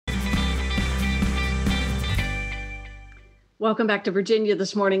Welcome back to Virginia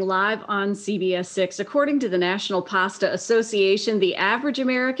This Morning, live on CBS 6. According to the National Pasta Association, the average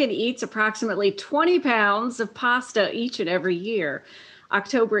American eats approximately 20 pounds of pasta each and every year.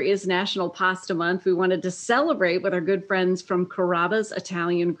 October is National Pasta Month. We wanted to celebrate with our good friends from Carrabba's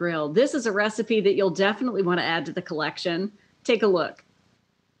Italian Grill. This is a recipe that you'll definitely want to add to the collection. Take a look.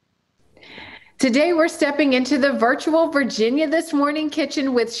 Today, we're stepping into the virtual Virginia This Morning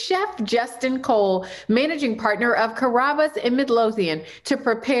kitchen with Chef Justin Cole, managing partner of Carrabba's in Midlothian, to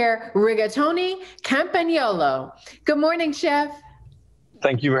prepare rigatoni campagnolo. Good morning, Chef.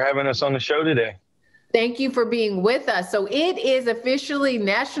 Thank you for having us on the show today. Thank you for being with us. So it is officially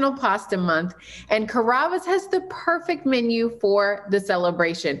National Pasta Month, and Carrabba's has the perfect menu for the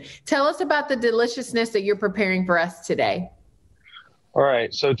celebration. Tell us about the deliciousness that you're preparing for us today. All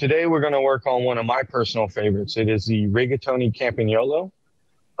right, so today we're going to work on one of my personal favorites. It is the rigatoni campagnolo.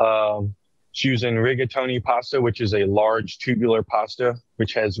 It's using rigatoni pasta, which is a large tubular pasta,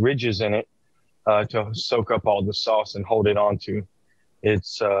 which has ridges in it to soak up all the sauce and hold it onto.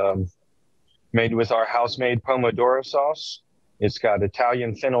 It's made with our house-made pomodoro sauce. It's got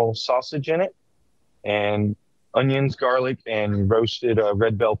Italian fennel sausage in it, and onions, garlic, and roasted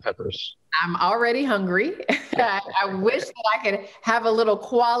red bell peppers. I'm already hungry. I wish that I could have a little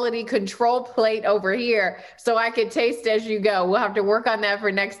quality control plate over here so I could taste as you go. We'll have to work on that for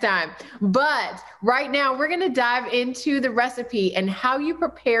next time. But right now, we're going to dive into the recipe and how you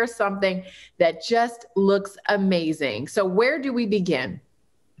prepare something that just looks amazing. So where do we begin?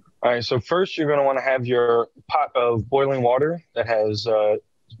 All right, so first you're going to want to have your pot of boiling water that has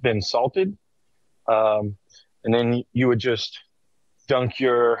been salted. And then you would just dunk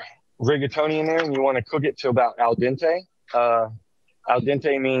your rigatoni in there, and you want to cook it to about al dente. Al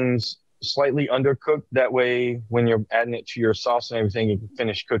dente means slightly undercooked. That way, when you're adding it to your sauce and everything, you can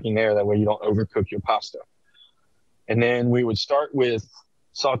finish cooking there. That way you don't overcook your pasta. And then we would start with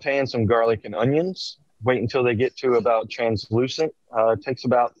sauteing some garlic and onions. Wait until they get to about translucent. It takes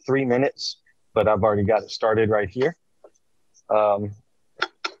about 3 minutes, but I've already got it started right here.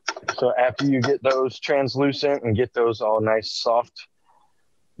 So after you get those translucent and get those all nice soft,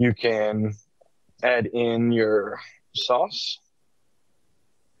 you can add in your sauce.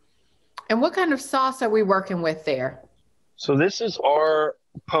 And what kind of sauce are we working with there? So this is our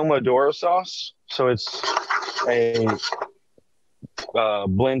pomodoro sauce. So it's a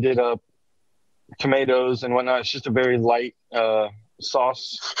blended up tomatoes and whatnot. It's just a very light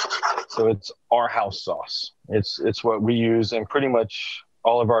sauce. So it's our house sauce. It's what we use in pretty much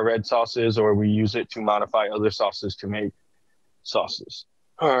all of our red sauces, or we use it to modify other sauces to make sauces.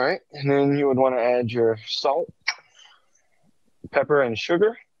 All right, and then you would want to add your salt, pepper, and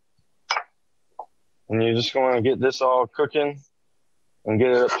sugar. And you're just going to get this all cooking and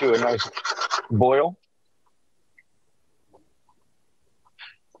get it up to a nice boil.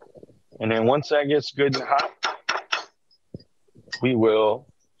 And then once that gets good and hot, we will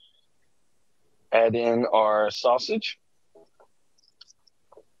add in our sausage.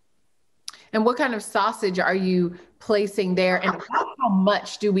 And what kind of sausage are you placing there, and how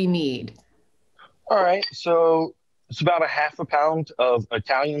much do we need? All right, so it's about a half a pound of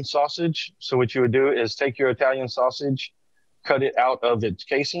Italian sausage. So what you would do is take your Italian sausage, cut it out of its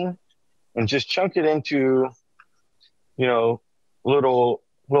casing, and just chunk it into, little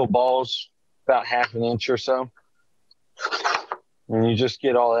balls, about half an inch or so. And you just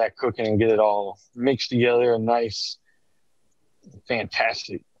get all that cooking and get it all mixed together and nice,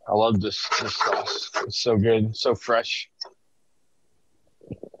 fantastic. I love this sauce. It's so good, so fresh.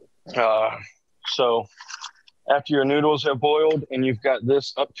 So after your noodles have boiled and you've got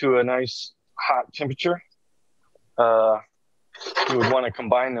this up to a nice hot temperature, you would want to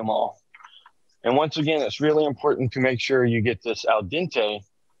combine them all. And once again, it's really important to make sure you get this al dente.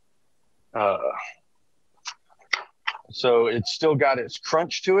 So it's still got its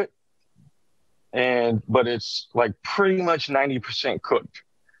crunch to it, but it's like pretty much 90% cooked.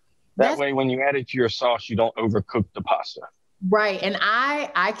 That way, when you add it to your sauce, you don't overcook the pasta. Right. And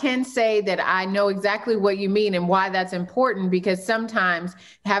I can say that I know exactly what you mean and why that's important, because sometimes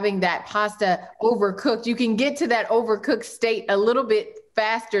having that pasta overcooked, you can get to that overcooked state a little bit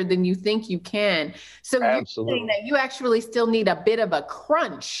faster than you think you can. So you're saying that you actually still need a bit of a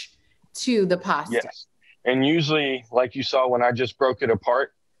crunch to the pasta. Yes. And usually, like you saw when I just broke it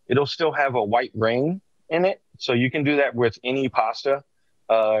apart, it'll still have a white ring in it. So you can do that with any pasta.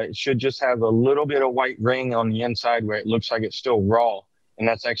 It should just have a little bit of white ring on the inside where it looks like it's still raw. And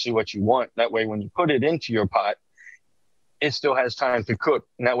that's actually what you want. That way, when you put it into your pot, it still has time to cook.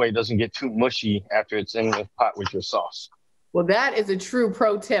 And that way it doesn't get too mushy after it's in the pot with your sauce. Well, that is a true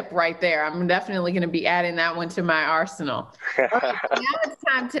pro tip right there. I'm definitely going to be adding that one to my arsenal. All right, so now it's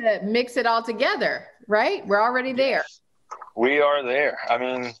time to mix it all together, right? We're already there. Yes, we are there. I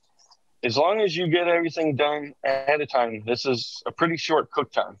mean, as long as you get everything done ahead of time, this is a pretty short cook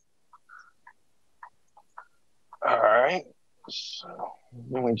time. All right. So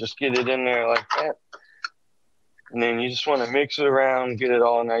then we just get it in there like that. And then you just want to mix it around, get it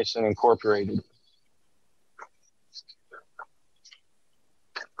all nice and incorporated.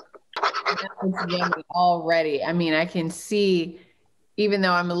 It's yummy already. I mean, I can see, even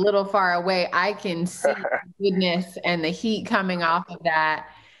though I'm a little far away, I can see the goodness and the heat coming off of that.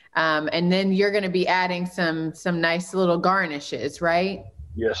 And then you're going to be adding some nice little garnishes, right?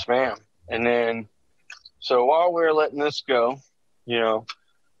 Yes, ma'am. And then, so while we're letting this go, you know,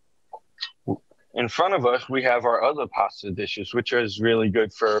 in front of us, we have our other pasta dishes, which is really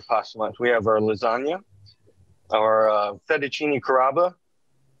good for pasta lunch. We have our lasagna, our fettuccine Carrabba.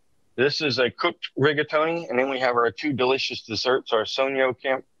 This is a cooked rigatoni. And then we have our two delicious desserts, our sogno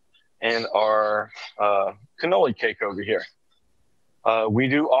camp and our cannoli cake over here. We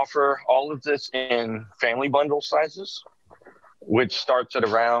do offer all of this in family bundle sizes, which starts at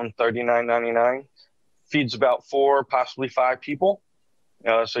around $39.99. Feeds about 4, possibly 5 people.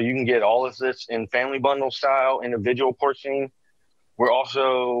 So you can get all of this in family bundle style, individual portioning. We're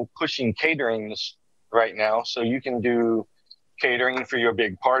also pushing catering this right now. So you can do catering for your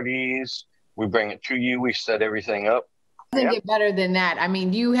big parties. We bring it to you. We set everything up. Doesn't get better than that. I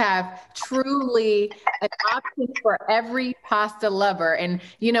mean, you have truly an option for every pasta lover. And,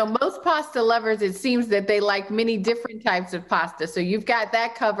 you know, most pasta lovers, it seems that they like many different types of pasta. So you've got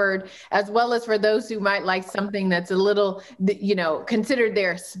that covered, as well as for those who might like something that's a little, you know, considered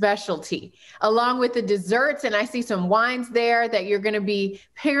their specialty, along with the desserts. And I see some wines there that you're going to be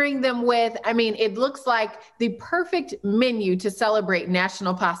pairing them with. I mean, it looks like the perfect menu to celebrate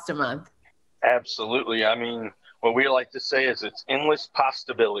National Pasta Month. Absolutely. I mean, what we like to say is it's endless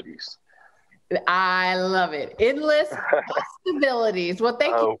pastabilities. I love it. Endless possibilities. Well,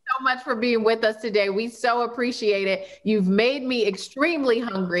 thank you so much for being with us today. We so appreciate it. You've made me extremely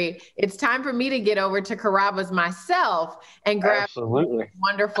hungry. It's time for me to get over to Carrabba's myself and grab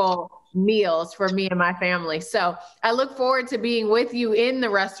wonderful meals for me and my family. So I look forward to being with you in the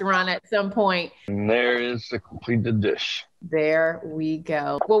restaurant at some point. And there is the completed dish. There we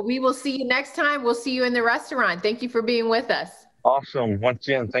go. Well, we will see you next time. We'll see you in the restaurant. Thank you for being with us. Awesome. Once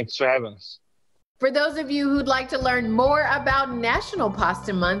again, thanks for having us. For those of you who'd like to learn more about National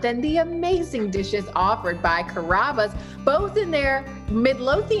Pasta Month and the amazing dishes offered by Carrabba's, both in their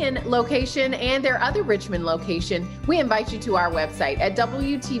Midlothian location and their other Richmond location, we invite you to our website at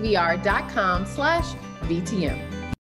WTVR.com/VTM.